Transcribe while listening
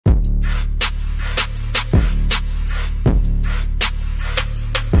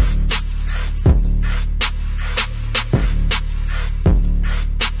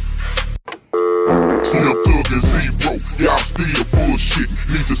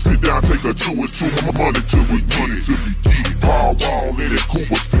Sit down, take a two or two, money to be Paul Wall, let it cool,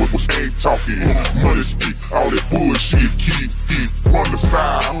 was ain't talking. Money speak, all that bullshit, keep, run the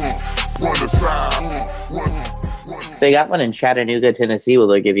side, run the side, run. They got one in Chattanooga, Tennessee, where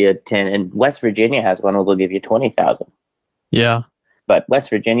they'll give you 10, and West Virginia has one where they'll give you 20,000. Yeah. But West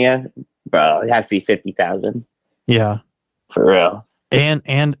Virginia, bro, it has to be 50,000. Yeah. For real.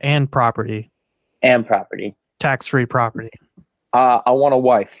 And property. And property. Tax-free property. I want a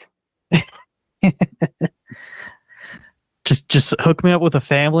wife. Just hook me up with a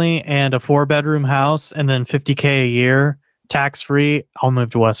family and a 4-bedroom house, and then $50K a year, tax-free. I'll move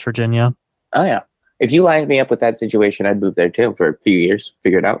to West Virginia. Oh yeah. If you lined me up with that situation, I'd move there too for a few years.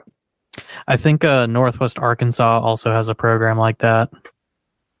 Figure it out. I think Northwest Arkansas also has a program like that.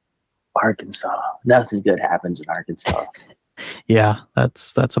 Arkansas. Nothing good happens in Arkansas. Yeah,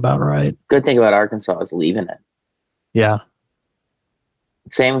 that's about right. Good thing about Arkansas is leaving it. Yeah.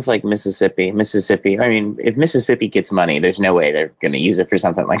 Same with like Mississippi. Mississippi. I mean, if Mississippi gets money, there's no way they're going to use it for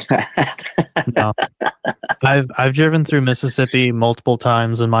something like that. No. I've driven through Mississippi multiple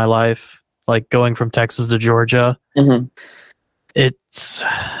times in my life, like going from Texas to Georgia. Mm-hmm. It's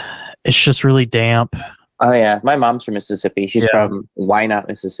just really damp. Oh yeah, my mom's from Mississippi. She's from Wynot,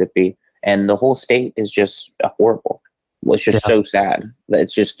 Mississippi, and the whole state is just horrible. It's just so sad.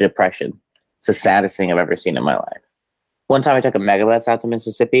 It's just depression. It's the saddest thing I've ever seen in my life. One time I took a megabus out to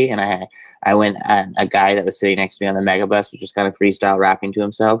Mississippi, and I went at a guy that was sitting next to me on the megabus was just kind of freestyle rapping to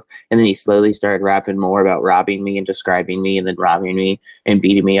himself, and then he slowly started rapping more about robbing me and describing me and then robbing me and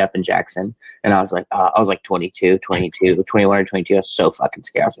beating me up in Jackson. And I was like, I was like 21 or 22. I was so fucking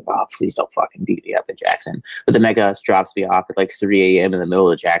scared. I was like, oh, please don't fucking beat me up in Jackson. But the megabus drops me off at like 3 a.m. in the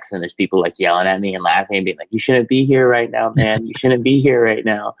middle of Jackson. And there's people like yelling at me and laughing and being like, you shouldn't be here right now, man. You shouldn't be here right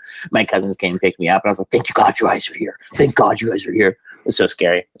now. My cousins came and picked me up, and I was like, thank you God you guys are here. Thank God you guys are here. It was so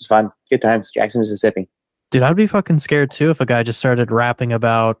scary. It was fun. Good times. Jackson, Mississippi. Dude, I'd be fucking scared too if a guy just started rapping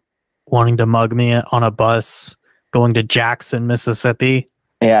about wanting to mug me on a bus going to Jackson, Mississippi.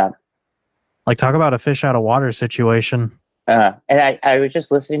 Yeah. Like, talk about a fish out of water situation. And I was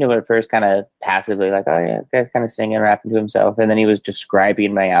just listening to it at first kind of passively, like, oh yeah, this guy's kind of singing, rapping to himself. And then he was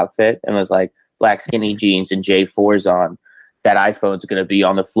describing my outfit and was like, black skinny jeans and J4s on. That iPhone's going to be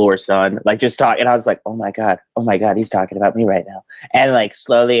on the floor, son. Like, just talk. And I was like, oh my God, he's talking about me right now. And like,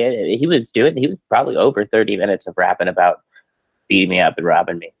 slowly, he was probably over 30 minutes of rapping about beating me up and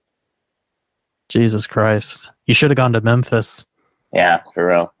robbing me. Jesus Christ. You should have gone to Memphis. Yeah, for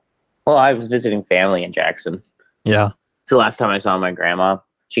real. Well, I was visiting family in Jackson. Yeah. It's the last time I saw my grandma.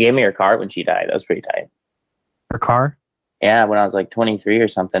 She gave me her car when she died. That was pretty tight. Her car? Yeah, when I was like 23 or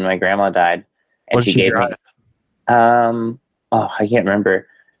something, my grandma died. And what did she gave drive? Me, I can't remember.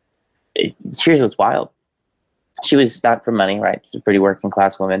 Here's what's wild. She was not from money, right? She's a pretty working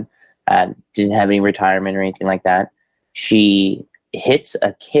class woman. Didn't have any retirement or anything like that. She hits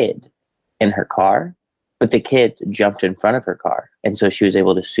a kid in her car, but the kid jumped in front of her car. And so she was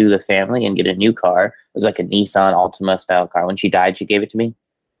able to sue the family and get a new car. It was like a Nissan Altima style car. When she died, she gave it to me.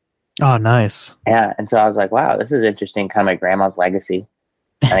 Oh, nice. Yeah. And so I was like, wow, this is interesting. Kind of my grandma's legacy.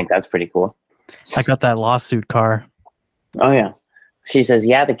 I think that's pretty cool. I got that lawsuit car. Oh yeah. She says,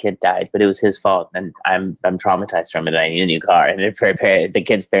 yeah, the kid died, but it was his fault, and I'm traumatized from it. I need a new car. And the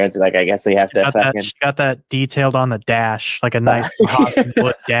kid's parents are like, I guess we have to. She got that detailed on the dash, like a nice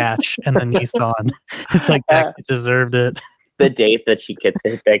wood dash, and the Nissan. It's like that kid deserved it. The date that she gets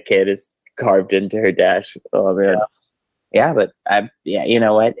hit, that kid is carved into her dash. Oh man, yeah. But you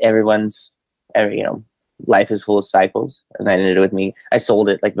know what? Life is full of cycles, and that ended with me. I sold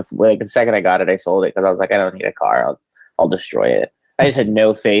it like the second I got it, I sold it because I was like, I don't need a car. I'll destroy it. I just had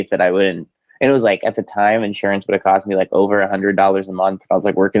no faith that I wouldn't. And it was like, at the time, insurance would have cost me like over $100 a month. I was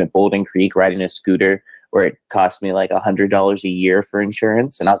like working at Bolden Creek, riding a scooter where it cost me like $100 a year for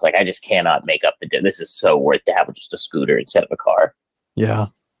insurance. And I was like, I just cannot make up the difference. This is so worth to have just a scooter instead of a car. Yeah.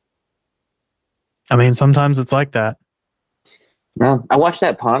 I mean, sometimes it's like that. No, I watched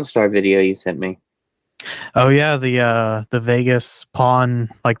that Pawn Star video you sent me. Oh yeah, the Vegas Pawn,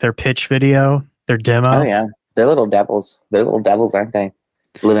 like their pitch video, their demo. Oh yeah. They're little devils. They're little devils, aren't they?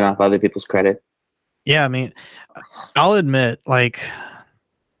 Living off other people's credit. Yeah, I mean, I'll admit, like,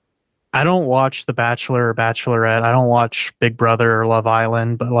 I don't watch The Bachelor or Bachelorette. I don't watch Big Brother or Love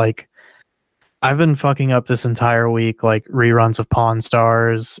Island, but like, I've been fucking up this entire week, like reruns of Pawn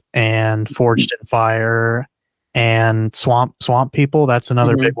Stars and Forged in Fire and Swamp People. That's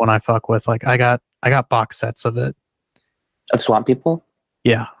another big one I fuck with. Like, I got box sets of it. Of Swamp People?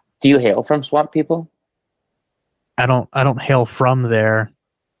 Yeah. Do you hail from Swamp People? I don't hail from there,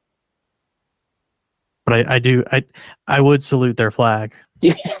 but I do. I would salute their flag.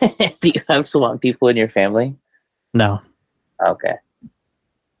 Do you have swamp people in your family? No. Okay.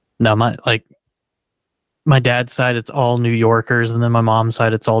 No, my dad's side, it's all New Yorkers, and then my mom's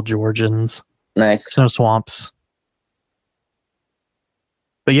side, it's all Georgians. Nice. There's no swamps.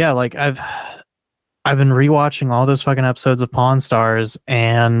 But yeah, like I've been rewatching all those fucking episodes of Pawn Stars,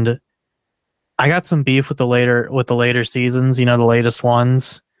 and I got some beef with the later seasons. You know, the latest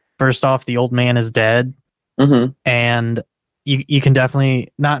ones. First off, the old man is dead, and you can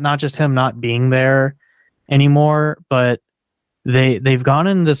definitely not just him not being there anymore, but they've gone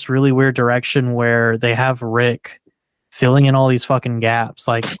in this really weird direction where they have Rick filling in all these fucking gaps.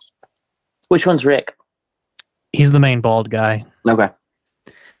 Like, which one's Rick? He's the main bald guy. Okay.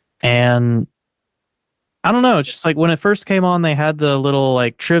 And I don't know. It's just like when it first came on, they had the little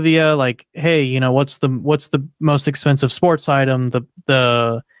like trivia, like, hey, you know, what's the most expensive sports item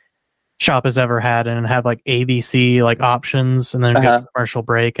the shop has ever had, and have like ABC like options, and then get a commercial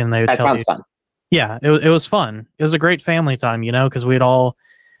break, and they would tell you. Fun. Yeah, it was fun. It was a great family time, you know, because we'd all,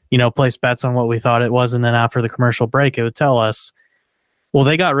 you know, place bets on what we thought it was, and then after the commercial break, it would tell us. Well,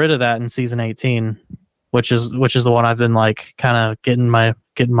 they got rid of that in season 18, which is the one I've been like kind of getting my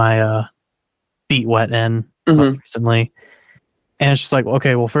feet wet in recently. And it's just like,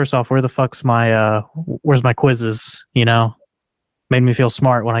 okay, well, first off, where the fuck's where's my quizzes? You know, made me feel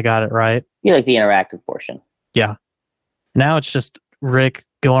smart when I got it right. You like the interactive portion. Yeah. Now it's just Rick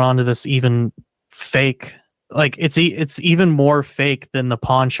going on to this even fake, like it's even more fake than the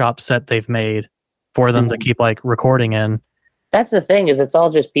pawn shop set they've made for them to keep like recording in. That's the thing, is it's all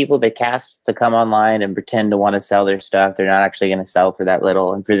just people they cast to come online and pretend to want to sell their stuff. They're not actually going to sell for that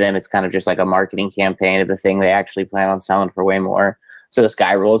little. And for them, it's kind of just like a marketing campaign of the thing they actually plan on selling for way more. So this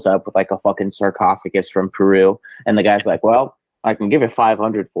guy rolls up with like a fucking sarcophagus from Peru. And the guy's like, well, I can give you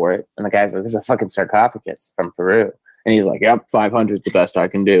 500 for it. And the guy's like, this is a fucking sarcophagus from Peru. And he's like, yep, 500 is the best I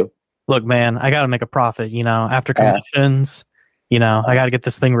can do. Look, man, I got to make a profit, you know, after commissions, you know, I got to get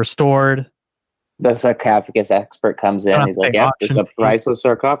this thing restored. The sarcophagus expert comes in. He's like, "Yeah, it's a priceless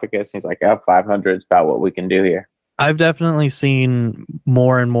sarcophagus." He's like, "Yeah, 500 is about what we can do here." I've definitely seen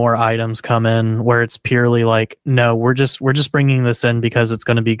more and more items come in where it's purely like, no, we're just bringing this in because it's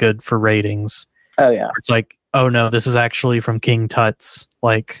going to be good for ratings. Oh yeah, it's like, oh no, this is actually from King Tut's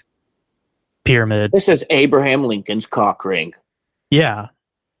like pyramid. This is Abraham Lincoln's cock ring. Yeah,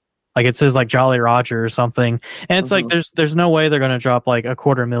 like it says like Jolly Roger or something, and it's like there's no way they're going to drop like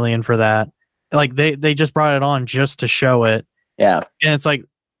 $250,000 for that. Like they just brought it on just to show it. Yeah. And it's like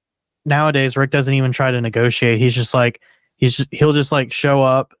nowadays Rick doesn't even try to negotiate. He's just like he'll just like show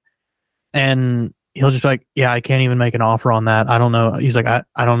up and he'll just be like, yeah, I can't even make an offer on that. I don't know. He's like, I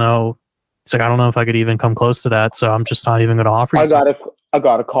don't know. He's like, I don't know if I could even come close to that, so I'm just not even going to offer you. I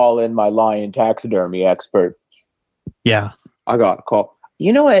gotta call in my lion taxidermy expert. Yeah. I gotta call.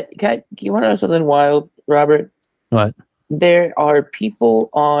 You know what? You want to know something wild, Robert? What? There are people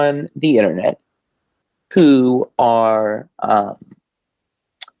on the internet who are,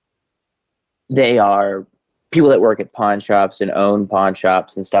 they are people that work at pawn shops and own pawn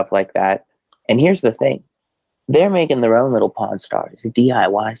shops and stuff like that. And here's the thing. They're making their own little Pawn Stars,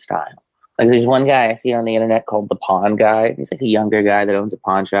 DIY style. Like there's one guy I see on the internet called the Pawn Guy. He's like a younger guy that owns a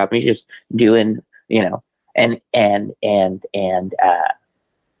pawn shop. And he's just doing, you know,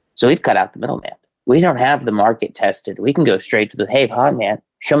 so we've cut out the middleman. We don't have the market tested. We can go straight to the, hey, pawn man,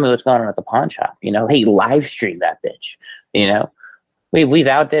 show me what's going on at the pawn shop. You know, hey, live stream that bitch. You know, we've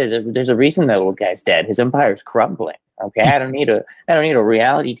outdid. There's a reason that little guy's dead. His empire's crumbling. Okay, I don't need a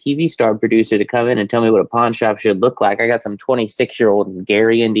reality TV star producer to come in and tell me what a pawn shop should look like. I got some 26-year-old in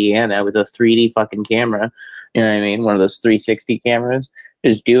Gary, Indiana, with a 3D fucking camera. You know what I mean? One of those 360 cameras,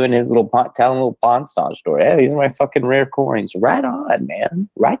 just doing his telling a little pawn star story. Hey, these are my fucking rare coins. Right on, man.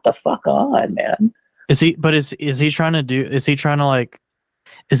 Right the fuck on, man. Is he trying to like,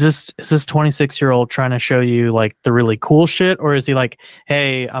 is this 26-year-old trying to show you like the really cool shit, or is he like,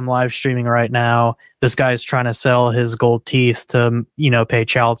 hey, I'm live streaming right now, this guy's trying to sell his gold teeth to, you know, pay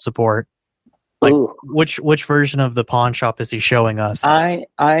child support? Like, ooh. Which version of the pawn shop is he showing us? I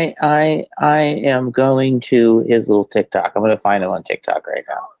am going to his little TikTok. I'm going to find him on TikTok right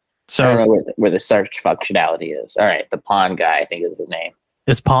now. So I don't know where the search functionality is. All right, the Pawn Guy, I think is his name.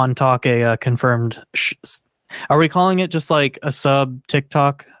 Is Pawn Talk a confirmed? Are we calling it just like a sub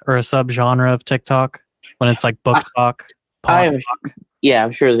TikTok or a sub genre of TikTok when it's like book talk? Yeah,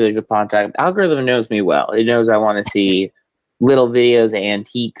 I'm sure there's a Pawn Talk. Algorithm knows me well. It knows I want to see little videos of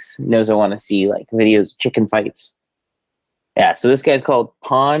antiques. It knows I want to see like videos of chicken fights. Yeah, so this guy's called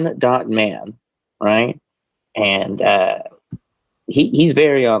Pawn.man, right? And he's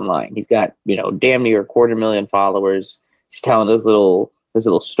very online. He's got, you know, damn near 250,000 followers. He's telling his little his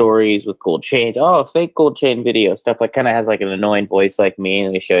little stories with gold chains. Oh, fake gold chain video stuff. Like kind of has like an annoying voice like me.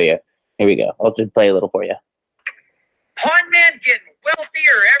 Let me show you. Here we go. I'll just play a little for you. Pawn man getting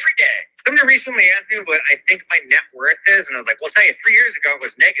wealthier every day. Somebody recently asked me what I think my net worth is, and I was like, well, I'll tell you, 3 years ago it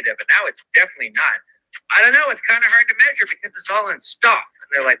was negative, but now it's definitely not. I don't know. It's kind of hard to measure because it's all in stock. And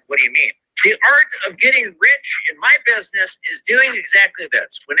they're like, what do you mean? The art of getting rich in my business is doing exactly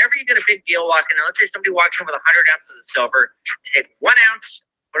this. Whenever you get a big deal walking in, let's say somebody walks in with 100 ounces of silver, take 1 ounce,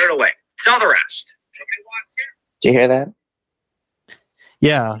 put it away. Sell the rest. Somebody walks in. Did you hear that?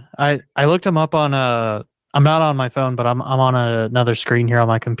 Yeah, I looked him up on I'm not on my phone, but I'm on another screen here on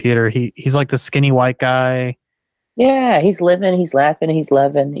my computer. He's like the skinny white guy. Yeah, he's living, he's laughing, he's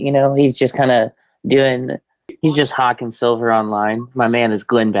loving. You know, he's just kind of he's just hawking silver online. My man is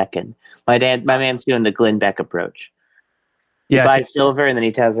Glenn Beckin. My man's doing the Glenn Beck approach. He buys silver and then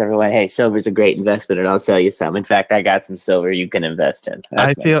he tells everyone, "Hey, silver's a great investment, and I'll sell you some. In fact, I got some silver you can invest in."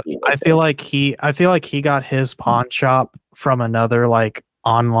 I feel like he got his pawn shop from another like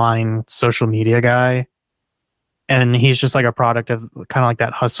online social media guy, and he's just like a product of kind of like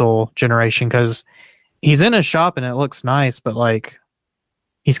that hustle generation because he's in a shop and it looks nice, but like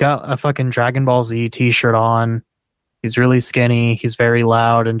he's got a fucking Dragon Ball Z t-shirt on. He's really skinny. He's very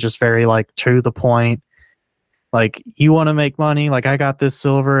loud and just very like to the point. Like, you want to make money? Like, I got this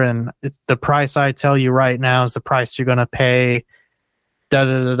silver and the price I tell you right now is the price you're going to pay.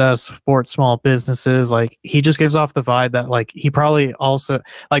 Support small businesses. Like, he just gives off the vibe that like he probably also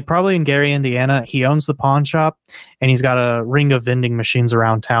like probably in Gary, Indiana, he owns the pawn shop and he's got a ring of vending machines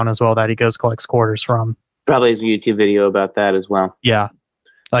around town as well that he goes collects quarters from. Probably has a YouTube video about that as well. Yeah.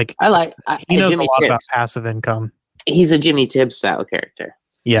 Like, he knows Jimmy a lot Tibbs. about passive income. He's a Jimmy Tibbs style character.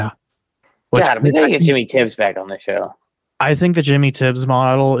 Yeah. God, we gotta get Jimmy Tibbs back on the show. I think the Jimmy Tibbs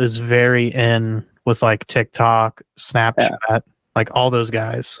model is very in with like TikTok, Snapchat, like all those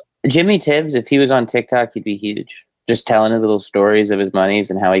guys. Jimmy Tibbs, if he was on TikTok, he'd be huge. Just telling his little stories of his monies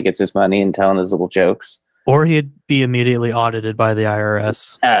and how he gets his money and telling his little jokes. Or he'd be immediately audited by the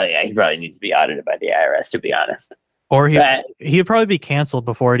IRS. Oh yeah, he probably needs to be audited by the IRS, to be honest. Or he'd probably be canceled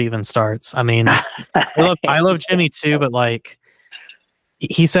before it even starts. I mean, I love Jimmy too, but like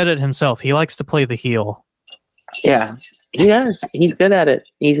he said it himself. He likes to play the heel. Yeah, he does. He's good at it.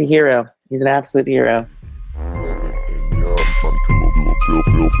 He's a hero. He's an absolute hero.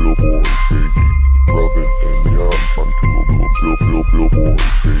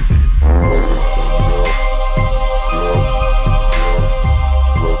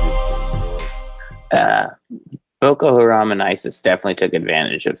 Boko Haram and ISIS definitely took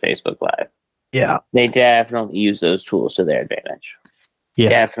advantage of Facebook Live. Yeah. They definitely use those tools to their advantage. Yeah.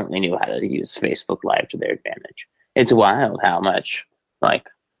 Definitely knew how to use Facebook Live to their advantage. It's wild how much, like,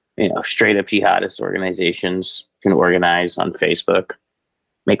 you know, straight up jihadist organizations can organize on Facebook,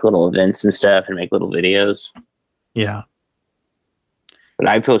 make little events and stuff, and make little videos. Yeah. But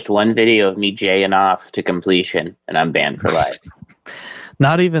I post one video of me jaying off to completion, and I'm banned for life.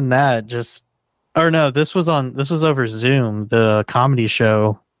 Not even that. Just, or no, this was over Zoom, the comedy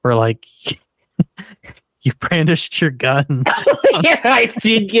show, where like you brandished your gun. Yeah,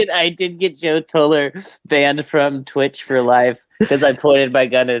 I did get Joe Toller banned from Twitch for life because I pointed my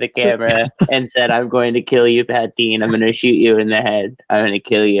gun at a camera and said, "I'm going to kill you, Pat Dean. I'm going to shoot you in the head. I'm going to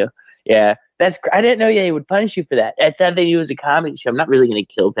kill you." Yeah, I didn't know they would punish you for that. I thought they knew it was a comedy show. I'm not really going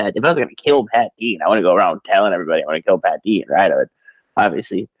to kill Pat. If I was going to kill Pat Dean, I want to go around telling everybody I want to kill Pat Dean, right? I would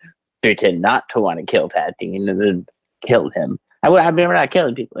obviously pretend not to want to kill Pat Dean and then kill him. I mean, we're not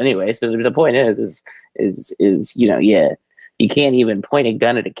killing people anyways, but the point is you know, yeah, you can't even point a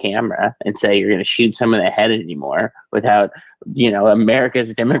gun at a camera and say you're going to shoot someone in the head anymore without, you know,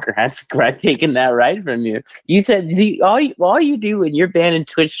 America's Democrats taking that right from you. You said all you do when you're banning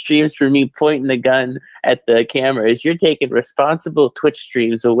Twitch streams for me pointing the gun at the camera is you're taking responsible Twitch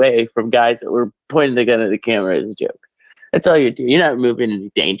streams away from guys that were pointing the gun at the camera as a joke. That's all you're doing. You're not moving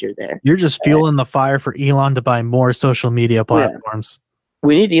any danger there. You're just fueling the fire for Elon to buy more social media platforms. Yeah.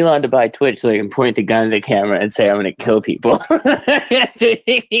 We need Elon to buy Twitch so he can point the gun at the camera and say, "I'm going to kill people."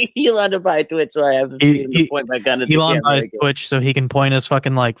 Elon to buy Twitch so I have to point my gun at the camera. Elon buys Twitch so he can point his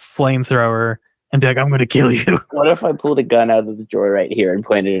fucking like flamethrower and be like, "I'm going to kill you." What if I pulled a gun out of the drawer right here and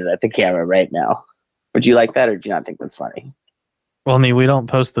pointed it at the camera right now? Would you like that, or do you not think that's funny? Well, I mean, we don't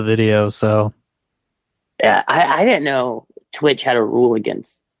post the video, so. Yeah, I didn't know Twitch had a rule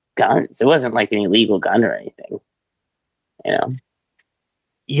against guns. It wasn't like an illegal gun or anything, you know.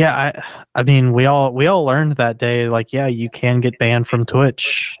 Yeah, I mean, we all learned that day. Like, yeah, you can get banned from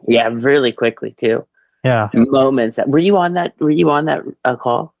Twitch. Yeah, really quickly too. Yeah, moments. Were you on that?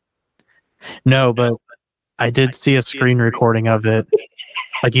 Call? No, but I did see a screen recording of it.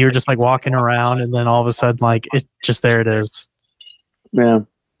 Like you were just like walking around, and then all of a sudden, like there it is. Yeah.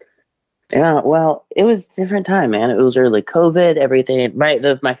 Yeah, well, it was a different time, man. It was early COVID, everything.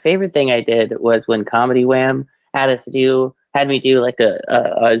 My favorite thing I did was when Comedy Wham had me do like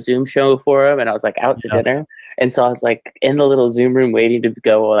a Zoom show for him, and I was like out to dinner, and so I was like in the little Zoom room waiting to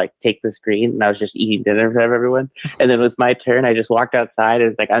go like take the screen, and I was just eating dinner for everyone. And then it was my turn. I just walked outside and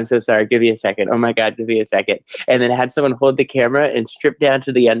was like, "I'm so sorry, give me a second. Oh my god, give me a second." And then had someone hold the camera and strip down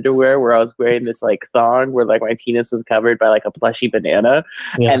to the underwear where I was wearing this like thong where like my penis was covered by like a plushy banana.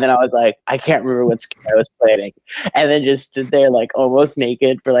 Yeah. And then I was like, I can't remember what scene I was planning, and then just stood there like almost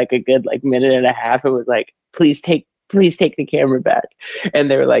naked for like a good like minute and a half. And was like, please take the camera back. And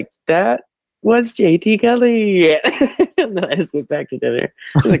they were like, that was JT Kelly. And then I just went back to dinner.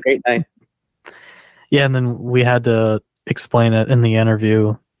 It was a great night. Yeah, and then we had to explain it in the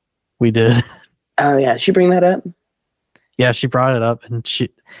interview. We did. Oh yeah, she bring that up? Yeah, she brought it up, and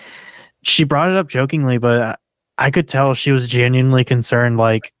she brought it up jokingly, but I could tell she was genuinely concerned.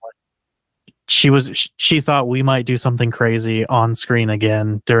 Like she thought we might do something crazy on screen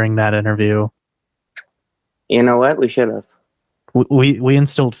again during that interview. You know what? We should have. We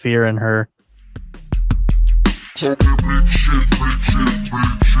instilled fear in her. The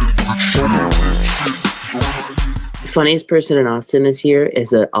funniest person in Austin this year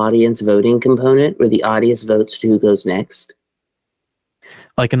is an audience voting component where the audience votes to who goes next.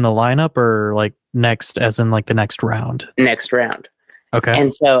 Like in the lineup, or like next as in like the next round? Next round. Okay.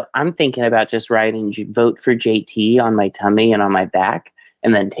 And so I'm thinking about just writing vote for JT on my tummy and on my back,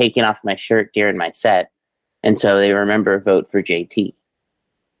 and then taking off my shirt during my set. And so they remember vote for JT.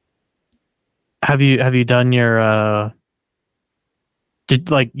 Have you done your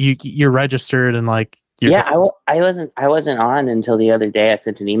you're registered and like I wasn't on until the other day. I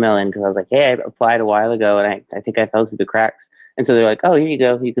sent an email in because I was like, hey, I applied a while ago and I think I fell through the cracks. And so they're like, oh, here you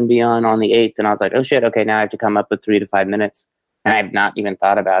go, you can be on the 8th. And I was like, oh shit, okay, now I have to come up with 3 to 5 minutes. And I've not even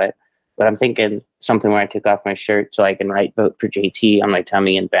thought about it, but I'm thinking something where I took off my shirt so I can write vote for JT on my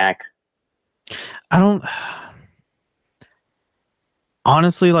tummy and back.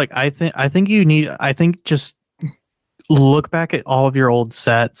 Honestly, like I think just look back at all of your old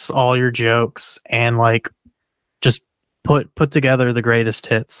sets, all your jokes, and like just put together the greatest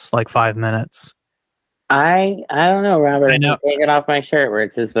hits, like 5 minutes. I don't know, Robert. I know. Taking off my shirt where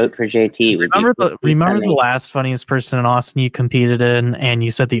it says vote for JT. Remember the last funniest person in Austin you competed in, and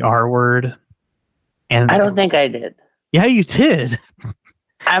you said the R word? And I don't think I did. Yeah, you did.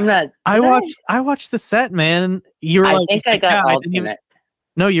 I'm not. I watched the set, man. You were like, I think I got alternate.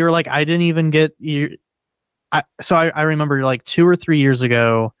 No, you were like, I didn't even get you. I remember like 2 or 3 years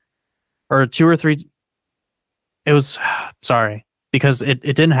ago, or 2 or 3. It was sorry because it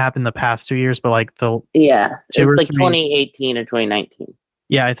didn't happen the past 2 years, but like it's like 2018 or 2019.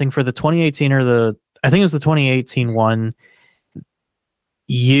 Yeah, I think for the 2018 I think it was the 2018 one.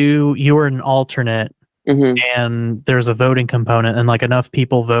 You were an alternate. Mm-hmm. And there's a voting component, and like enough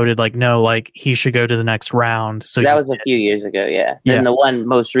people voted like no, like he should go to the next round. So that was a few years ago, yeah. And the one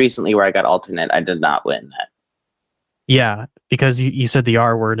most recently where I got alternate, I did not win that. Yeah, because you said the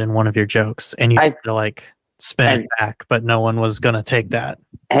R word in one of your jokes, and you tried to like spin it back, but no one was gonna take that.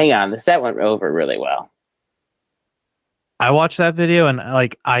 Hang on, the set went over really well. I watched that video and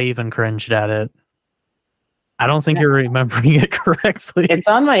like I even cringed at it. I don't think you're remembering it correctly. It's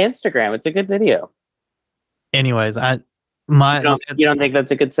on my Instagram. It's a good video. Anyways, you don't think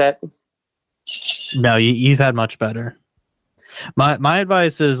that's a good set? No, you've had much better. My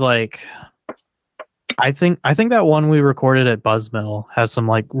advice is like, I think that one we recorded at Buzzmill has some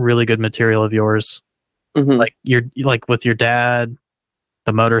like really good material of yours. Mm-hmm. Like you're like with your dad,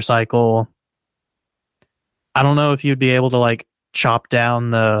 the motorcycle. I don't know if you'd be able to like chop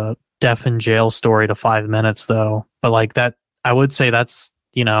down the deaf in jail story to 5 minutes though, but like that, I would say that's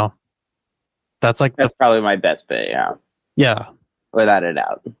that's probably my best bit, yeah. Yeah. Without a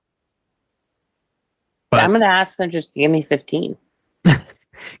doubt. But I'm going to ask them just to give me 15. Can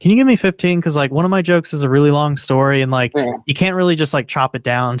you give me 15? Because like one of my jokes is a really long story, and like you can't really just like chop it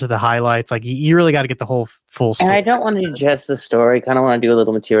down to the highlights. Like you really got to get the whole full story. And I don't want to do just the story. Kind of want to do a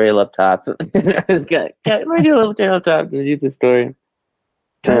little material up top. I was good. Can I do a little material up top and do the story?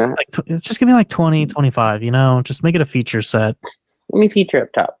 Just give me like 20, 25, just make it a feature set. Let me feature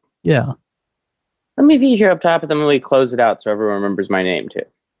up top. Yeah. Let me feature up top, and then we close it out so everyone remembers my name too.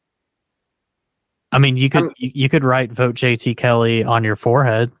 I mean, you could write "Vote JT Kelly" on your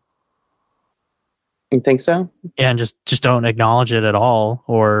forehead. You think so? Yeah, and just don't acknowledge it at all,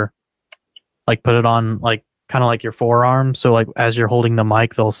 or like put it on like kind of like your forearm, so like as you're holding the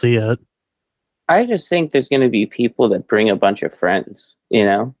mic, they'll see it. I just think there's going to be people that bring a bunch of friends, you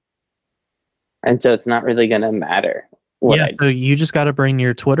know? And so it's not really going to matter. So you just got to bring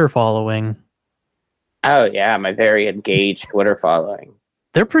your Twitter following. Oh, yeah, my very engaged Twitter following.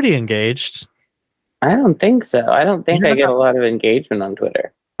 They're pretty engaged. I don't think so. I don't think I get a lot of engagement on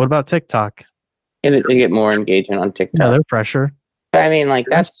Twitter. What about TikTok? They get more engagement on TikTok. No, they're fresher. But I mean, like,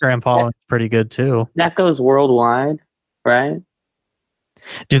 Instagram following is pretty good too. That goes worldwide, right?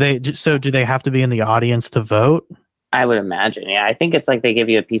 Do they have to be in the audience to vote? I would imagine. Yeah, I think it's like they give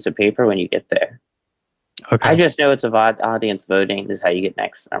you a piece of paper when you get there. Okay. I just know it's of audience voting is how you get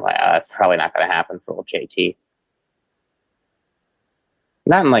next. I'm like, oh, that's probably not going to happen for old JT.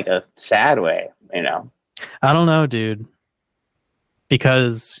 Not in like a sad way, you know. I don't know, dude.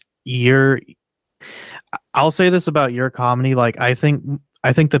 Because I'll say this about your comedy. Like, I think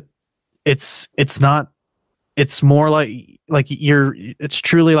that it's more like it's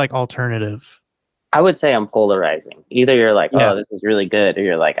truly like alternative. I would say I'm polarizing. Either you're like, oh, this is really good, or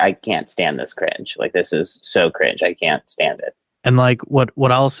you're like, I can't stand this cringe. Like, this is so cringe. I can't stand it. And like, what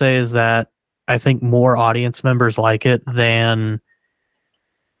I'll say is that I think more audience members like it than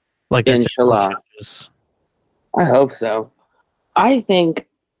like Inshallah. I hope so. I think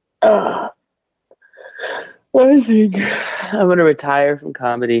I'm going to retire from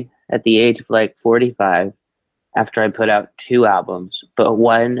comedy at the age of like 45 after I put out 2 albums, but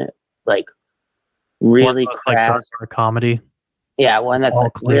one like really crass like comedy. Yeah, one that's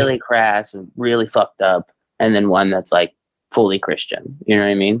like really crass and really fucked up, and then one that's like fully Christian. You know what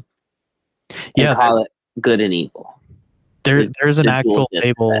I mean? And call it good and evil. There's an actual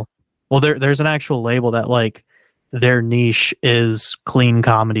label. Well, there's an actual label that like their niche is clean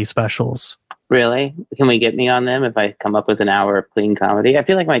comedy specials. Really? Can we get me on them if I come up with an hour of clean comedy? I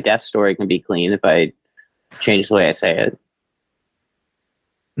feel like my death story can be clean if I change the way I say it.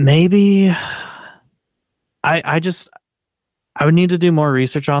 Maybe. I would need to do more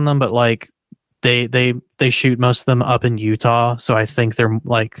research on them, but like they shoot most of them up in Utah, so I think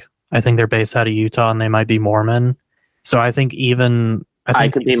they're based out of Utah and they might be Mormon. So I think I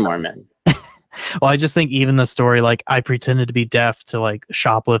could be Mormon. Well, I just think even the story, like I pretended to be deaf to like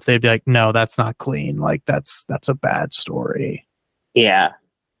shoplift, they'd be like, no, that's not clean. Like that's a bad story. Yeah.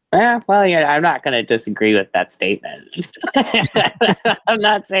 Well, yeah, I'm not going to disagree with that statement. I'm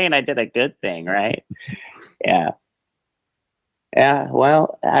not saying I did a good thing, right? Yeah. Yeah,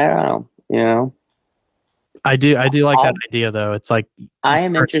 well, I don't know, you know. I do like that idea though. It's like I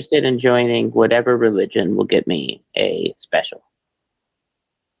am interested in joining whatever religion will get me a special.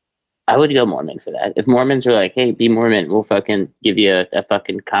 I would go Mormon for that. If Mormons are like, hey, be Mormon, we'll fucking give you a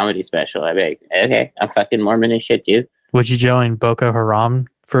fucking comedy special. I'd be like, okay, I'm fucking Mormon as shit, dude. Would you join Boko Haram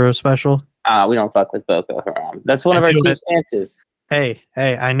for a special? We don't fuck with Boko Haram. That's one of our 2 stances. Hey,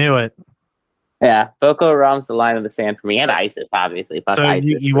 I knew it. Yeah, Boko Haram's the line in the sand for me, and ISIS, obviously. Fuck so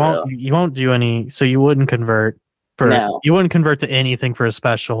ISIS, you won't do any. So you wouldn't convert you wouldn't convert to anything for a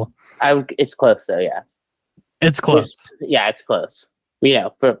special. It's close though, yeah. It's close. It's close. You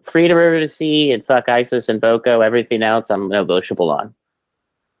know, for Freedom River to Sea and fuck ISIS and Boko, everything else I'm negotiable on.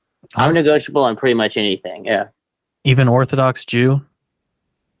 I'm negotiable on pretty much anything, yeah. Even Orthodox Jew?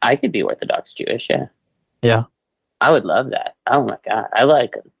 I could be Orthodox Jewish, yeah. Yeah. I would love that. Oh my God. I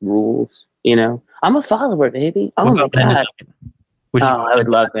like rules, you know. I'm a follower, baby. Oh my God. I would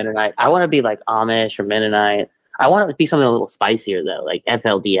love Mennonite. I want to be like Amish or Mennonite. I want it to be something a little spicier though, like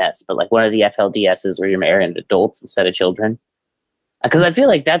FLDS, but like one of the FLDSs where you're marrying adults instead of children. Because I feel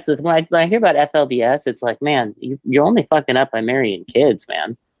like that's when I hear about FLDS, it's like, man, you're only fucking up by marrying kids,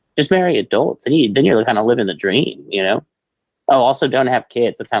 man. Just marry adults, and then you're kind of living the dream, you know. Oh, also don't have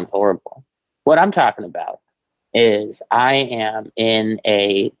kids. That sounds horrible. What I'm talking about is I am in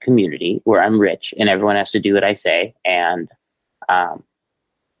a community where I'm rich, and everyone has to do what I say, and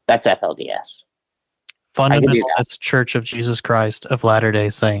that's FLDS. Fundamentalist Church of Jesus Christ of Latter-day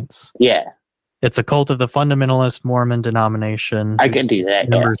Saints. Yeah. It's a cult of the fundamentalist Mormon denomination. I can do that.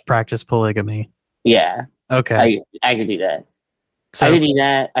 Members practice polygamy. Yeah. Okay. I could do that. So, I could do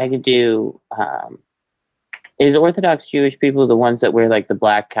that. I could do. Is Orthodox Jewish people the ones that wear like the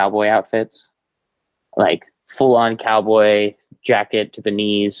black cowboy outfits, like full on cowboy jacket to the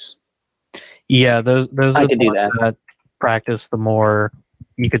knees? Yeah, those I are could the do ones that practice the more,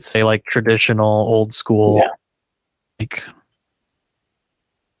 you could say, like traditional old school. Yeah. Like.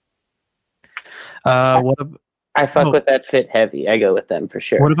 I fuck with that fit heavy. I go with them for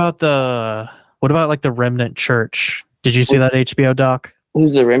sure. What about like the Remnant Church? Did you see that HBO doc?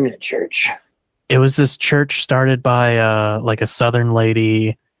 Who's the Remnant Church? It was this church started by like a Southern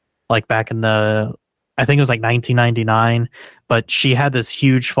lady, like back in I think it was like 1999. but she had this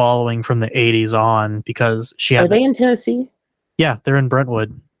huge following from the 80s on because she had. Are they in Tennessee? Yeah, they're in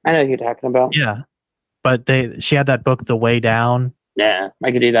Brentwood. I know who you're talking about. Yeah, but she had that book, The Way Down. Yeah,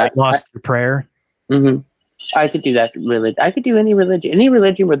 I could do that. Like Lost Through Prayer. Mm-hmm. I could do that. I could do any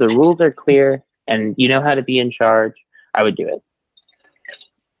religion where the rules are clear and you know how to be in charge. I would do it.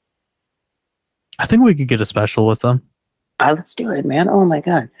 I think we could get a special with them. Let's do it, man. Oh my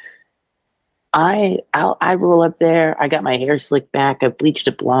god. I roll up there. I got my hair slicked back. I bleached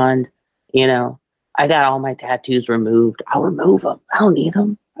it blonde. You know, I got all my tattoos removed. I'll remove them. I don't need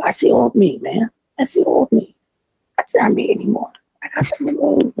them. That's the old me, man. That's the old me. That's not me anymore. I got them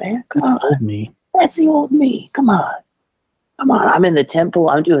removed, man. Come on. Old me. That's the old me. Come on. Come on. I'm in the temple.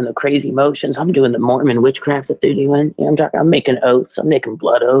 I'm doing the crazy motions. I'm doing the Mormon witchcraft that they're doing. You know, I'm making oaths. I'm making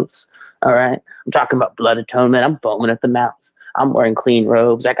blood oaths. All right. I'm talking about blood atonement. I'm foaming at the mouth. I'm wearing clean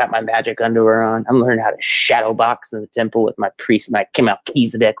robes. I got my magic underwear on. I'm learning how to shadow box in the temple with my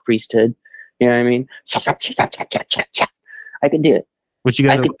Melchizedek priesthood. You know what I mean? I could do it. Would you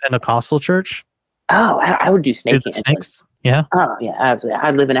go to a Pentecostal church? Oh, I would do snake handling. Snakes? Yeah. Oh, yeah, absolutely.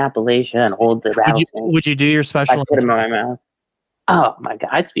 I'd live in Appalachia and hold the rattlesnake. Would you do your special? I'd put them in my mouth. Oh my god,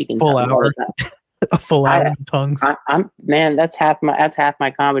 I'd speak in full tongues hour. A full hour in tongues. Man, that's half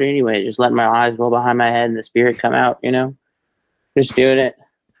my comedy anyway. Just letting my eyes roll behind my head and the spirit come out. You know, just doing it.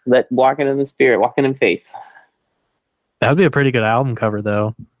 Walking in the spirit, walking in faith. That would be a pretty good album cover,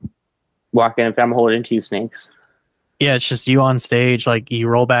 though. Walking if I'm holding two snakes. Yeah, it's just you on stage, like you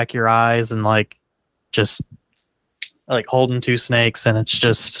roll back your eyes and like just like holding two snakes, and it's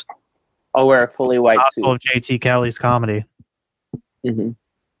just. I'll wear a fully white suit. Of JT Calley's comedy. Mm-hmm.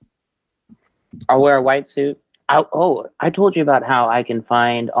 I'll wear a white suit. I told you about how I can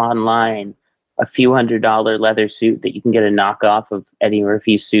find online a few $100 leather suit that you can get a knockoff of Eddie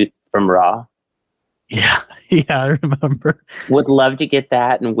Murphy's suit from Raw. Yeah, I remember. Would love to get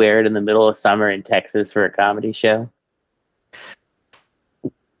that and wear it in the middle of summer in Texas for a comedy show.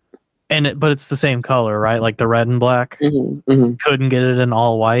 But it's the same color, right? Like the red and black. Mm-hmm, mm-hmm. Couldn't get it in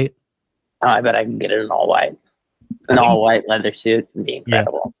all white. Oh, I bet I can get it in all white. An all white leather suit would be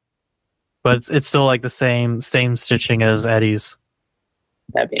incredible. Yeah. But it's still like the same stitching as Eddie's.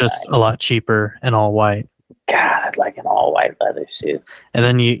 That'd be just nice. A lot cheaper and all white. God, I'd like an all white leather suit. And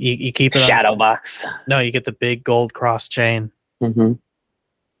then you keep it shadow box. No, you get the big gold cross chain. Mm-hmm.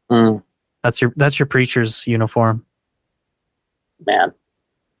 Mm. That's your preacher's uniform. Man,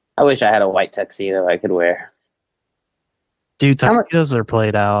 I wish I had a white tuxedo I could wear. Dude, tuxedos are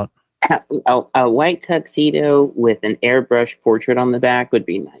played out. A white tuxedo with an airbrush portrait on the back would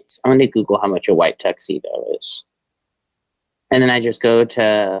be nice. I'm gonna Google how much a white tuxedo is, and then I just go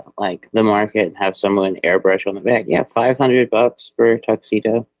to like the market and have someone airbrush on the back. Yeah, $500 for a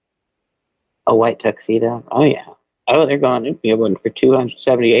tuxedo. A white tuxedo. Oh yeah. Oh, they're going to be one for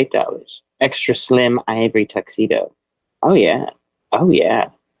 $278. Extra slim ivory tuxedo. Oh yeah. Oh yeah.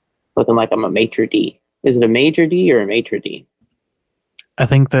 Looking like I'm a maitre d'. Is it a major D or a maitre d'? I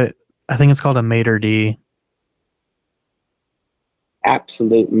think it's called a maitre d'.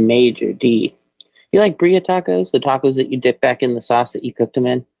 Absolute major D. You like Bria tacos? The tacos that you dip back in the sauce that you cooked them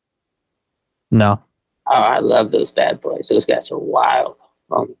in? No. Oh, I love those bad boys. Those guys are wild.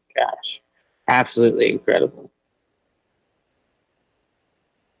 Oh my gosh. Absolutely incredible.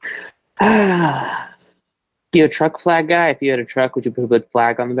 You a truck flag guy? If you had a truck, would you put a good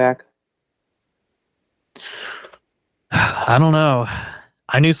flag on the back? I don't know.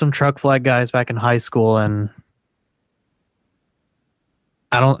 I knew some truck flag guys back in high school, and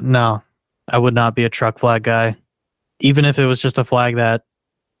I don't know. I would not be a truck flag guy. Even if it was just a flag that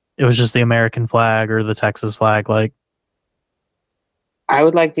it was just the American flag or the Texas flag. Like, I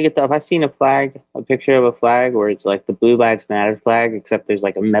would like to get if I seen a picture of a flag where it's like the Blue Lives Matter flag, except there's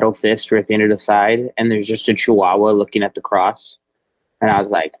like a metal fist ripped into the side, and there's just a chihuahua looking at the cross. And I was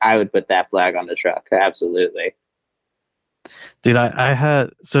like, I would put that flag on the truck. Absolutely. Dude,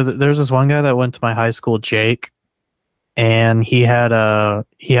 there's this one guy that went to my high school, Jake, and he had an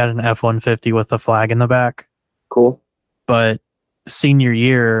F-150 with a flag in the back. Cool. But senior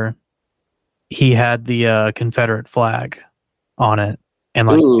year, he had the Confederate flag on it. And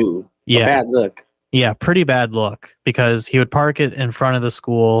like, ooh, yeah, bad look. Yeah, pretty bad look, because he would park it in front of the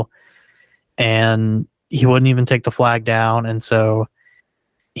school and he wouldn't even take the flag down. And so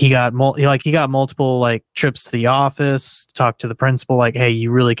he got multiple like trips to the office, talked to the principal, like, hey,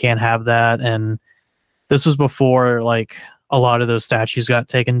 you really can't have that. And this was before like a lot of those statues got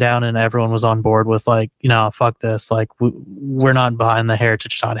taken down, and everyone was on board with like, fuck this. Like, we're not behind the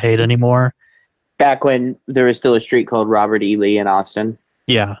heritage.hate anymore. Back when there was still a street called Robert E. Lee in Austin.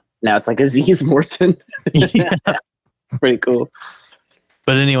 Yeah. Now it's like Aziz Morton. Yeah. Pretty cool.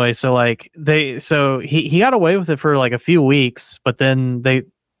 But anyway, so like he got away with it for like a few weeks, but then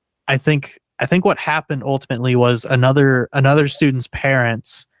I think what happened ultimately was another student's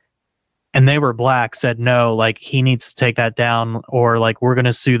parents, and they were black, said no, like he needs to take that down, or like we're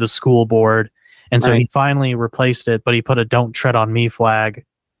gonna sue the school board. And so he finally replaced it, but he put a "Don't Tread on Me" flag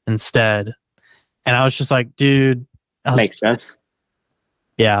instead. And I was just like, dude, makes sense.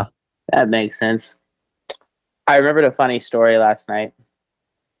 Yeah, that makes sense. I remembered a funny story last night.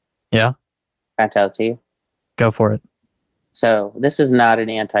 Yeah, can I tell it to you? Go for it. So this is not an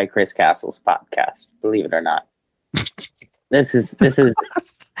anti-Chris Castles podcast, believe it or not. This is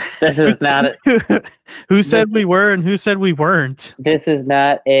not a, who said we were and who said we weren't. This is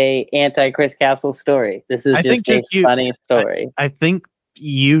not a anti-Chris Castles story. This is just a funny story. I think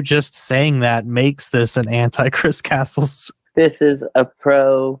you just saying that makes this an anti-Chris Castles. This is a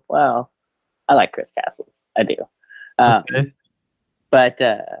pro. Well, I like Chris Castles. I do. Okay. But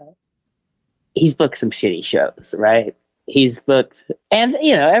he's booked some shitty shows, right? He's booked, and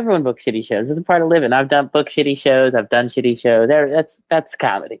everyone books shitty shows. It's a part of living. I've booked shitty shows. I've done shitty shows. That's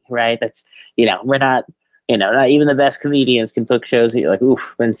comedy, right? That's we're not not even the best comedians can book shows that you're like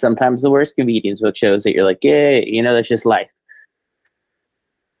oof, and sometimes the worst comedians book shows that you're like yeah, that's just life.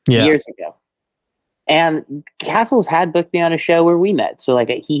 Yeah. Years ago, and Castles had booked me on a show where we met. So like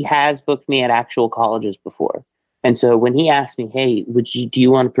he has booked me at actual colleges before. And so when he asked me, hey, do you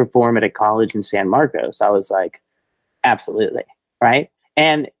want to perform at a college in San Marcos? I was like, absolutely. Right.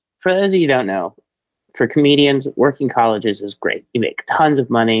 And for those of you who don't know, for comedians, working colleges is great. You make tons of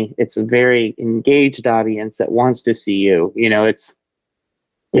money. It's a very engaged audience that wants to see you. It's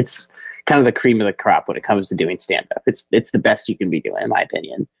kind of the cream of the crop when it comes to doing stand-up. It's the best you can be doing, in my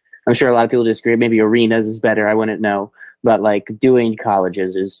opinion. I'm sure a lot of people disagree. Maybe arenas is better. I wouldn't know. But like doing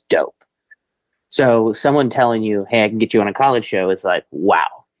colleges is dope. So someone telling you, hey, I can get you on a college show is like, wow,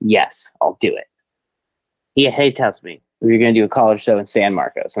 yes, I'll do it. He tells me, we're going to do a college show in San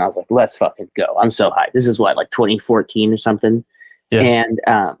Marcos. And I was like, let's fucking go. I'm so hyped. This is what, like 2014 or something? Yeah. And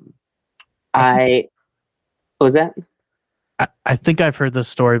what was that? I think I've heard this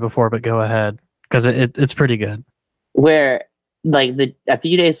story before, but go ahead, because it's pretty good. Where like a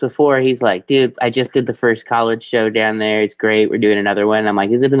few days before, he's like, dude, I just did the first college show down there. It's great. We're doing another one. And I'm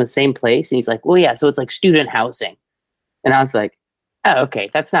like, is it in the same place? And he's like, well, yeah. So it's like student housing. And I was like, oh, okay.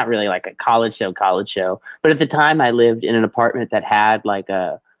 That's not really like a college show. But at the time I lived in an apartment that had like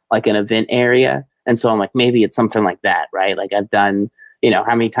an event area. And so I'm like, maybe it's something like that, right? Like I've done,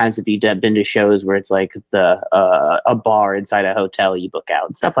 how many times have you been to shows where it's like a bar inside a hotel you book out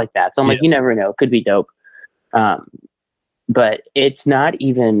and stuff like that. So I'm like, you never know. It could be dope. But it's not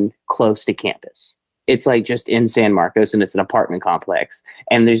even close to campus. It's like just in San Marcos, and it's an apartment complex.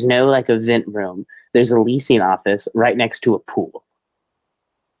 And there's no like event room. There's a leasing office right next to a pool.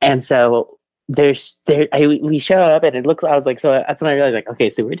 And so we show up, and it looks. I was like, so that's when I realized, like, okay,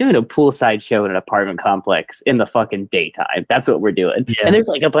 so we're doing a poolside show in an apartment complex in the fucking daytime. That's what we're doing. Yeah. And there's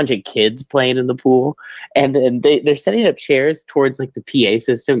like a bunch of kids playing in the pool, and then they're setting up chairs towards like the PA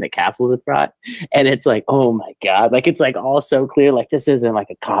system that Castles have brought, and it's like, oh my god, like it's like all so clear. Like this isn't like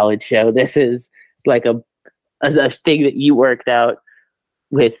a college show. This is like a thing that you worked out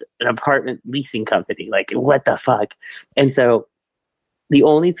with an apartment leasing company. Like what the fuck? And so the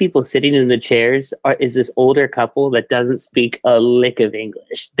only people sitting in the chairs is this older couple that doesn't speak a lick of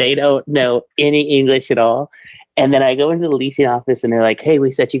English. They don't know any English at all. And then I go into the leasing office, and they're like, hey,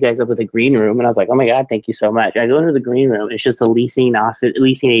 we set you guys up with a green room. And I was like, oh my God, thank you so much. I go into the green room. It's just a leasing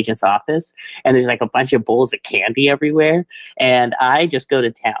agent's office. And there's like a bunch of bowls of candy everywhere. And I just go to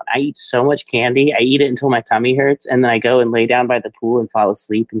town. I eat so much candy. I eat it until my tummy hurts. And then I go and lay down by the pool and fall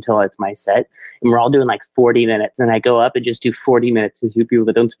asleep until it's my set. And we're all doing like 40 minutes. And I go up and just do 40 minutes to two people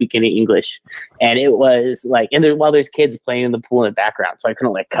that don't speak any English. And it was like, while there's kids playing in the pool in the background, so I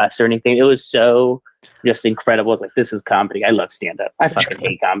couldn't like cuss or anything. It was so just incredible. It's like, this is comedy. I love stand-up. I fucking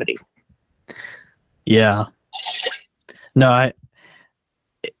hate comedy. Yeah. No,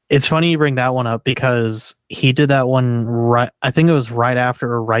 it's funny you bring that one up, because he did that one right. I think it was right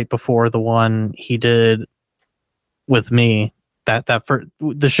after or right before the one he did with me, that for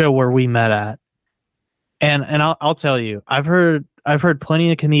the show where we met at. And I'll tell you, I've heard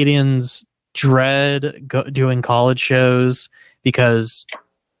plenty of comedians dread doing college shows because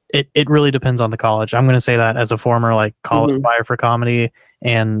it really depends on the college. I'm going to say that as a former like college buyer for comedy,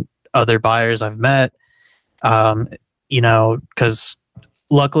 and other buyers I've met, because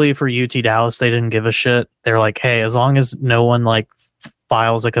luckily for UT Dallas, they didn't give a shit. They're like, hey, as long as no one like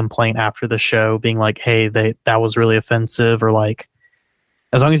files a complaint after the show being like, hey, that was really offensive, or like,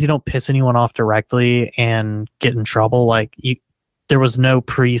 as long as you don't piss anyone off directly and get in trouble, like there was no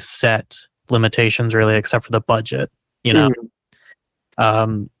preset limitations really, except for the budget, you know.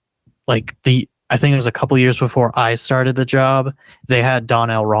 Like I think it was a couple years before I started the job, they had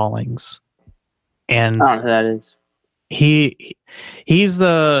Donnell Rawlings, and I don't know who that is. he was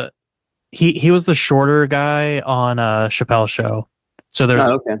the shorter guy on Chappelle Show. So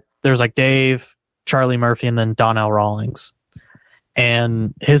there's like Dave, Charlie Murphy, and then Donnell Rawlings,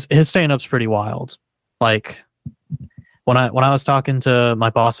 and his stand-up's pretty wild. Like when I was talking to my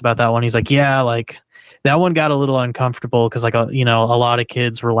boss about that one, he's like, yeah, like that one got a little uncomfortable because like a lot of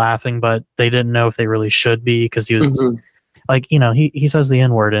kids were laughing, but they didn't know if they really should be because he was like, he says the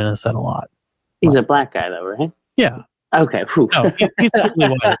N-word in his set a lot. He's a black guy though, right? Yeah. Okay. Whew. No, he's totally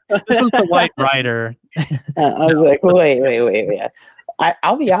white. This was the white writer. I was like, wait.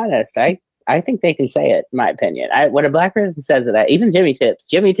 I'll be honest. I think they can say it, in my opinion. When a black person says that, even Jimmy Tips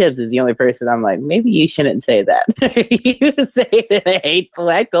is the only person I'm like, maybe you shouldn't say that. You say it in a hateful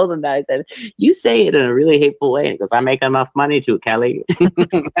way. I told him that. I said, you say it in a really hateful way. And he goes, I make enough money too, Kelly.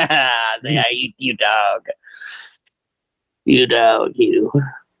 Yeah, you dog. You dog, you.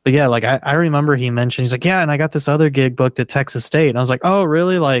 But yeah, like I remember he mentioned, he's like, yeah, and I got this other gig booked at Texas State. And I was like, oh,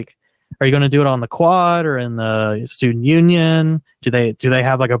 really? Like, are you going to do it on the quad or in the student union? Do they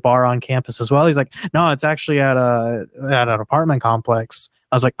have like a bar on campus as well? He's like, no, it's actually at an apartment complex.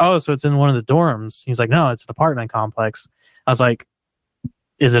 I was like, oh, so it's in one of the dorms. He's like, no, it's an apartment complex. I was like,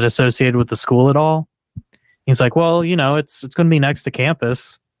 is it associated with the school at all? He's like, well, it's going to be next to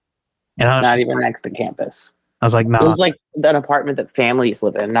campus. And I was not even next to campus. I was like, no. It was like an apartment that families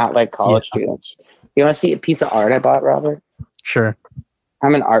live in, not like college students. You want to see a piece of art I bought, Robert? Sure.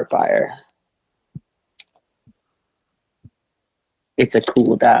 I'm an art buyer. It's a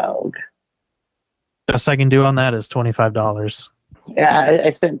cool dog. Best I can do on that is $25. Yeah, I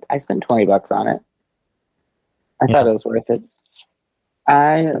spent $20 on it. I thought it was worth it.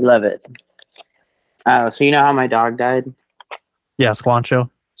 I love it. Oh, so you know how my dog died? Yeah, Squancho.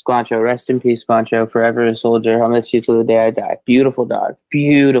 Squancho, rest in peace, Squancho. Forever a soldier. I'll miss you till the day I die. Beautiful dog.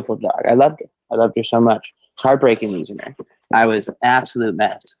 Beautiful dog. I loved her. I loved her so much. It's heartbreaking losing her. I was an absolute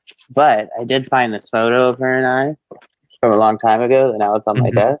mess. But I did find this photo of her and I from a long time ago, and now it's on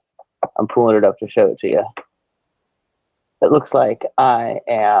my desk. I'm pulling it up to show it to you. It looks like I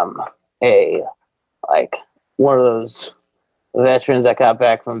am one of those veterans that got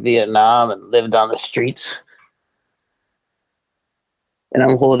back from Vietnam and lived on the streets. And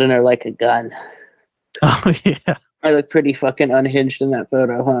I'm holding her like a gun. Oh, yeah. I look pretty fucking unhinged in that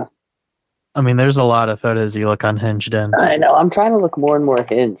photo, huh? I mean, there's a lot of photos you look unhinged in. I know. I'm trying to look more and more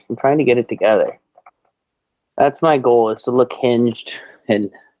hinged. I'm trying to get it together. That's my goal, is to look hinged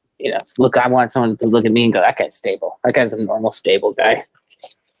and, look, I want someone to look at me and go, that guy's stable. That guy's a normal, stable guy.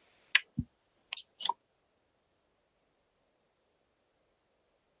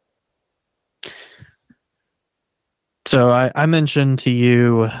 So I mentioned to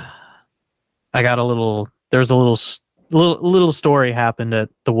you, I got there was a little story happened at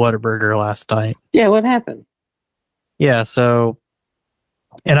the Whataburger last night. Yeah, what happened? Yeah, so,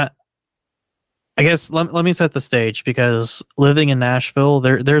 and I guess let me set the stage, because living in Nashville,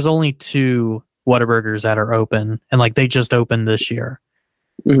 there's only 2 Whataburgers that are open, and like they just opened this year.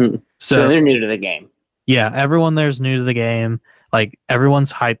 Mm-hmm. So they're new to the game. Yeah, everyone there's new to the game. Like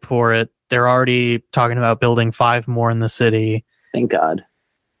everyone's hyped for it. They're already talking about building 5 more in the city. Thank God.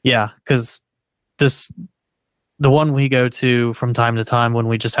 Yeah, because the one we go to from time to time when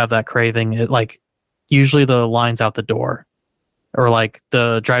we just have that craving, it like usually the line's out the door, or like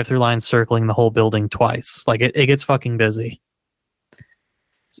the drive-through line circling the whole building twice. Like it gets fucking busy.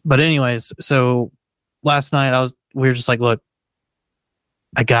 But anyways, so last night we were just like, look,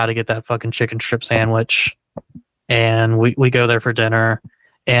 I gotta get that fucking chicken strip sandwich, and we go there for dinner,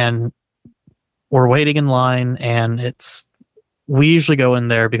 and we're waiting in line, and we usually go in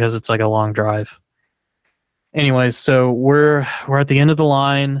there because it's like a long drive. Anyways, so we're at the end of the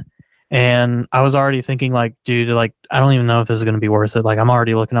line, and I was already thinking like, dude, like I don't even know if this is going to be worth it. Like I'm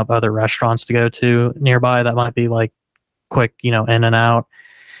already looking up other restaurants to go to nearby that might be like quick, in and out.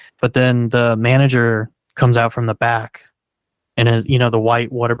 But then the manager comes out from the back in his, the white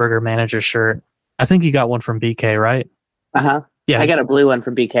Whataburger manager shirt. I think you got one from BK, right? Uh-huh. Yeah. I got a blue one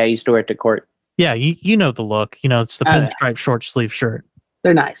from BK. I used to wear it to court. Yeah, you know the look. It's the pinstripe short sleeve shirt.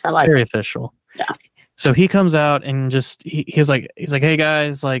 They're nice. I like Very them. official. Yeah. So he comes out and just he's like, hey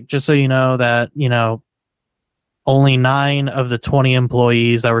guys, like just so you know that only 9 of the 20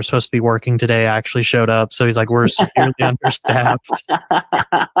 employees that were supposed to be working today actually showed up. So he's like, we're severely understaffed.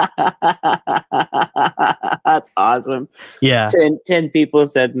 That's awesome. Yeah. 10 people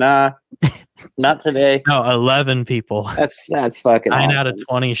said, nah, not today. No, 11 people. That's fucking 9 awesome. out of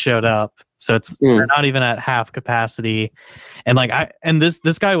 20 showed up. So they're not even at half capacity. And like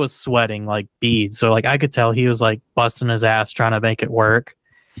this guy was sweating like beads. So like I could tell he was like busting his ass trying to make it work.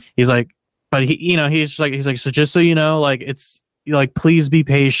 He's like, but he's like, so just so you know, like it's like, please be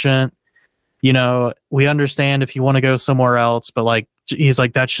patient. We understand if you want to go somewhere else, but like, he's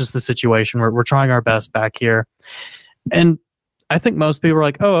like, that's just the situation. We're trying our best back here. And I think most people are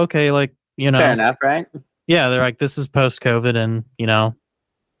like, oh, okay. Like, fair enough, right? Yeah. They're like, this is post COVID and,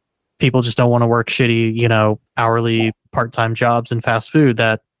 people just don't want to work shitty, hourly part-time jobs in fast food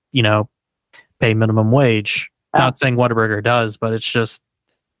that, pay minimum wage. Not saying Whataburger does, but it's just,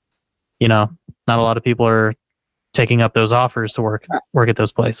 not a lot of people are taking up those offers to work at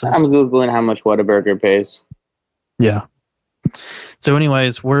those places. I'm Googling how much Whataburger pays. Yeah. So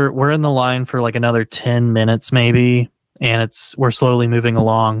anyways, we're in the line for like another 10 minutes maybe, and we're slowly moving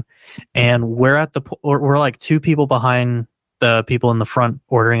along, and we're like 2 people behind the people in the front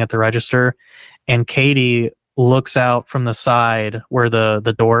ordering at the register, and Katie looks out from the side where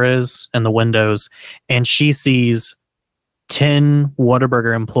the door is and the windows, and she sees 10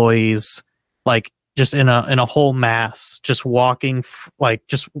 Whataburger employees like just in a whole mass just walking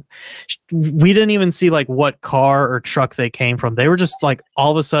we didn't even see like what car or truck they came from. They were just like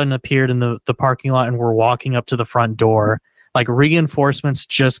all of a sudden appeared in the parking lot and were walking up to the front door. Like reinforcements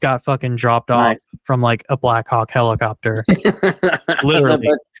just got fucking dropped off from like a Black Hawk helicopter. Literally.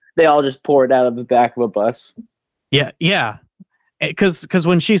 They all just poured out of the back of a bus. Yeah. Because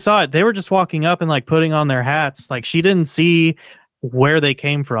when she saw it, they were just walking up and like putting on their hats. Like she didn't see where they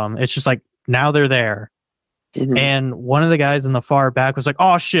came from. It's just like now they're there. Mm-hmm. And one of the guys in the far back was like,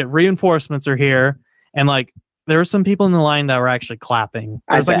 "Oh shit, reinforcements are here!" And like there were some people in the line that were actually clapping.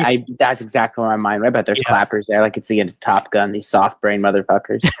 That's exactly where my mind. I bet there's clappers there, like it's the end of Top Gun. These soft brain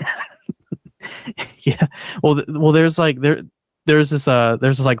motherfuckers. Yeah. Well, there's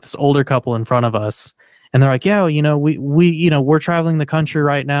this older couple in front of us. And they're like, yeah, we're traveling the country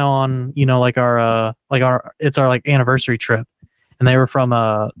right now on, it's our like anniversary trip. And they were from,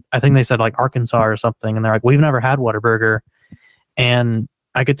 I think they said like Arkansas or something. And they're like, we've never had Whataburger. And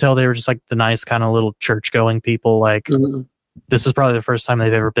I could tell they were just like the nice kind of little church going people. Like this is probably the first time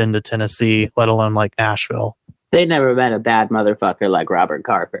they've ever been to Tennessee, let alone like Nashville. They never met a bad motherfucker like Robert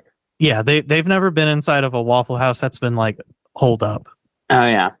Carper. Yeah. They've never been inside of a Waffle House that's been like holed up. Oh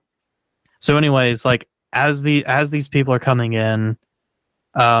yeah. So anyways, like, as these people are coming in,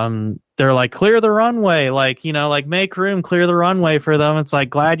 they're like, clear the runway, like, like make room, clear the runway for them. It's like,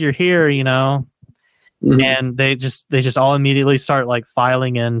 glad you're here, Mm-hmm. And they just all immediately start like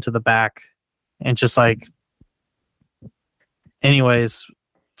filing into the back and just like, anyways.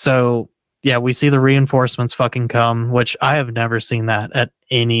 So yeah, we see the reinforcements fucking come, which I have never seen that at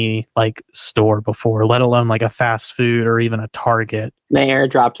any like store before, let alone like a fast food or even a Target. They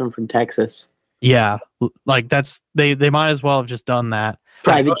airdropped them from Texas. Yeah, like they might as well have just done that.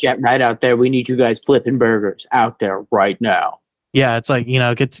 Private jet right out there. We need you guys flipping burgers out there right now. Yeah, it's like,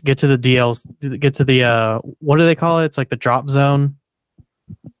 get to the DLs, get to the what do they call it? It's like the drop zone.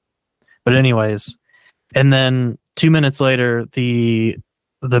 But anyways, and then 2 minutes later, the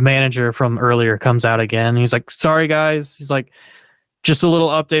manager from earlier comes out again. He's like, sorry guys. He's like, just a little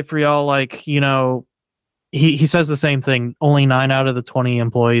update for y'all. Like, he says the same thing. Only 9 out of the 20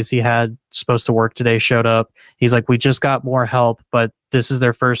 employees he had supposed to work today showed up. He's like, we just got more help, but this is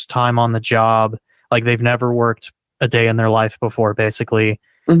their first time on the job. Like they've never worked a day in their life before, basically.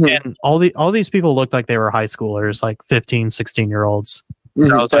 Mm-hmm. And all these people looked like they were high schoolers, like 15, 16-year-olds. Mm-hmm.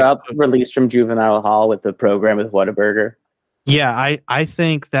 So I was like, released from juvenile hall with the program with Whataburger. Yeah, I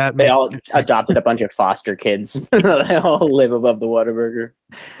think that they all adopted a bunch of foster kids. They all live above the Whataburger.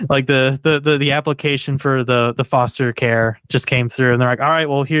 Like the application for the foster care just came through, and they're like, all right,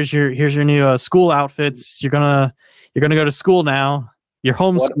 well here's your new school outfits. You're gonna go to school now. You're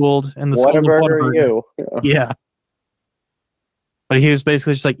homeschooled, and the Whataburger you. Yeah. But he was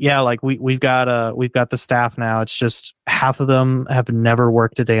basically just like, yeah, like we've got the staff now. It's just half of them have never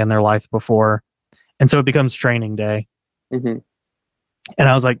worked a day in their life before, and so it becomes training day. Mm-hmm. And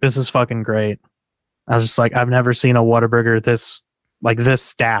I was like, this is fucking great. I was just like, I've never seen a Whataburger this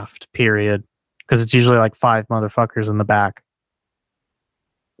staffed, period. Because it's usually like 5 motherfuckers in the back.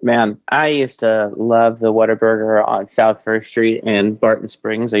 Man, I used to love the Whataburger on South First Street in Barton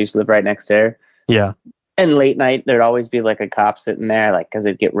Springs. I used to live right next there. Yeah. And late night, there'd always be like a cop sitting there, like, because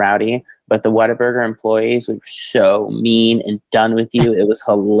it'd get rowdy. but the Whataburger employees were so mean and done with you. It was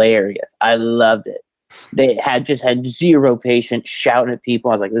hilarious. I loved it. They had zero patience, shouting at people.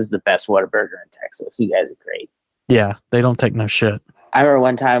 I was like, this is the best Whataburger in Texas. You guys are great. Yeah, they don't take no shit. I remember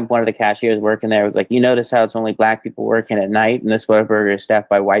one time one of the cashiers working there was like, you notice how it's only black people working at night and this Whataburger is staffed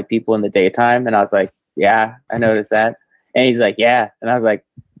by white people in the daytime? And I was like, yeah, I noticed that. And he's like, yeah. And I was like,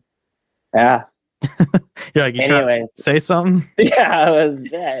 yeah. You're like, you trying to say something?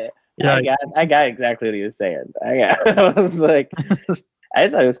 Yeah, I got exactly what he was saying. I was like, I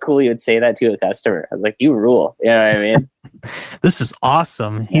just thought it was cool you would say that to a customer. I was like, you rule. You know what I mean? This is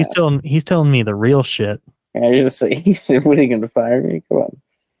awesome. He's telling me the real shit. Yeah, you're just like, what are you going to fire me? Come on.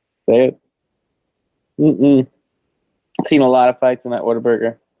 Say it. I've seen a lot of fights in that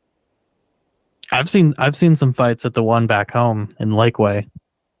Whataburger. I've seen some fights at the one back home in Lakeway.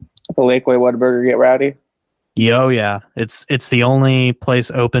 The Lakeway Whataburger get rowdy? Yo, yeah. It's the only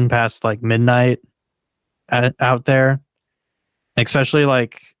place open past like midnight out there. Especially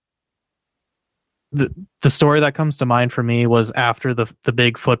like the story that comes to mind for me was after the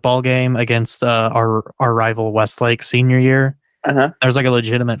big football game against our rival Westlake senior year. There was like a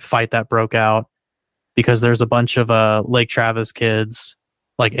legitimate fight that broke out because there's a bunch of Lake Travis kids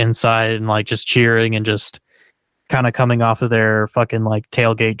like inside and like just cheering and just kind of coming off of their fucking like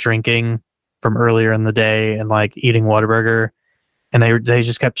tailgate drinking from earlier in the day and like eating Whataburger, and they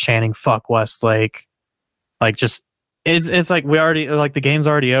just kept chanting "fuck Westlake," like just. It's like we already like the game's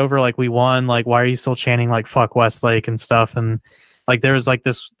already over, like we won, like why are you still chanting like fuck Westlake and stuff? And like there's like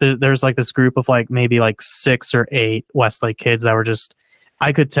this group of like maybe like 6 or 8 Westlake kids that were just,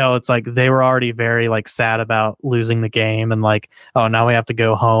 I could tell it's like they were already very like sad about losing the game and like, oh, now we have to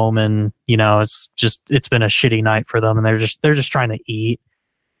go home and you know it's been a shitty night for them and they're just trying to eat.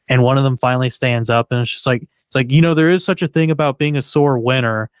 And one of them finally stands up and it's like you know there is such a thing about being a sore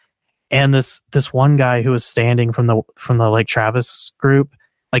winner. And this one guy who was standing from the Lake Travis group,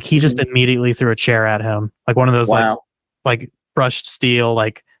 like he just immediately threw a chair at him, like one of those like brushed steel,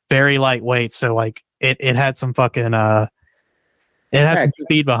 like very lightweight. So like it had some fucking some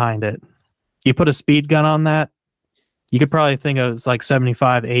speed behind it. You put a speed gun on that, you could probably think it was like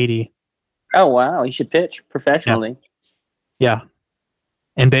 75, 80. Oh wow, you should pitch professionally. Yeah.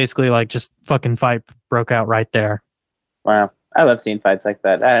 And basically like just fucking fight broke out right there. Wow. I love seeing fights like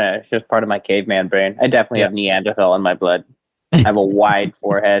that. I don't know, it's just part of my caveman brain. I definitely have Neanderthal in my blood. I have a wide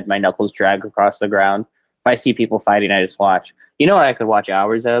forehead. My knuckles drag across the ground. If I see people fighting, I just watch. You know what I could watch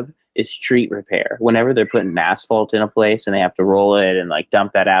hours of? Is street repair. Whenever they're putting asphalt in a place and they have to roll it and like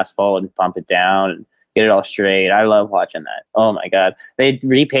dump that asphalt and pump it down and get it all straight. I love watching that. Oh my God. They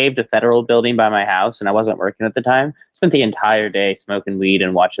repaved a federal building by my house and I wasn't working at the time. Spent the entire day smoking weed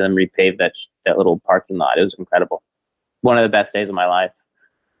and watching them repave that little parking lot. It was incredible. One of the best days of my life.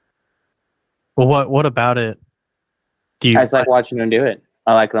 Well, what about it? I just like watching them do it.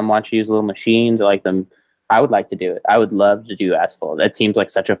 I like them watch use little machines. I like them. I would like to do it. I would love to do asphalt. That seems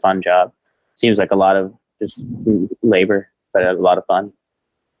like such a fun job. Seems like a lot of just labor, but a lot of fun.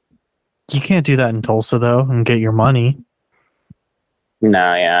 You can't do that in Tulsa though and get your money.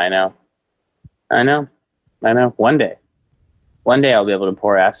 No, yeah, I know. One day I'll be able to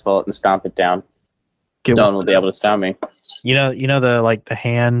pour asphalt and stomp it down. No one will be able to stop me. You know the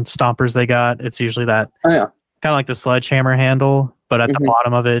hand stompers they got? It's usually that kind of like the sledgehammer handle, but at the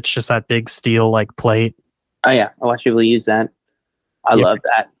bottom of it, it's just that big steel like plate. Oh yeah, I watch people use that. I love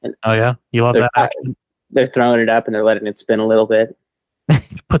that. Oh yeah, you love that action? They're throwing it up and they're letting it spin a little bit.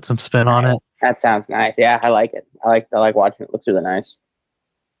 Put some spin on it. That sounds nice. Yeah, I like it. I like watching it. It looks really nice.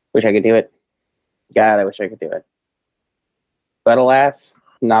 Wish I could do it. God, I wish I could do it. But alas,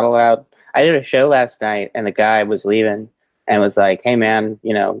 not allowed. I did a show last night and the guy was leaving and was like, hey man,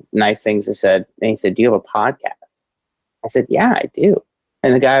 you know, nice things I said. And he said, do you have a podcast? I said, yeah, I do.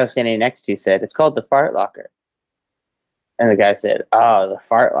 And the guy I was standing next to said, it's called The Fart Locker. And the guy said, oh, The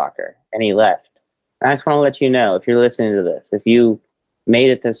Fart Locker. And he left. And I just want to let you know, if you're listening to this, if you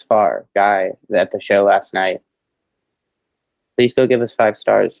made it this far, guy, at the show last night, please go give us 5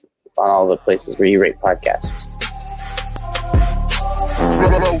 stars on all the places where you rate podcasts.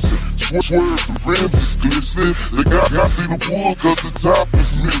 Swerve, the rims is glistening. They got see the wood cause the top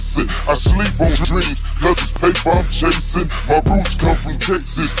is missing. I sleep on dreams cause it's paper I'm chasing. My roots come from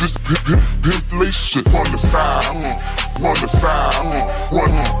Texas, this inflation. On the side, on the side,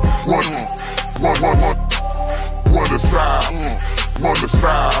 one the side, on the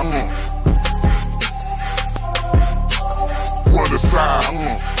side, on the side,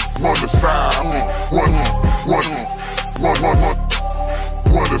 on the side,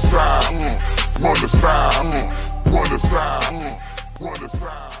 one the side, one the side, one the side, one the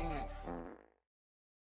side.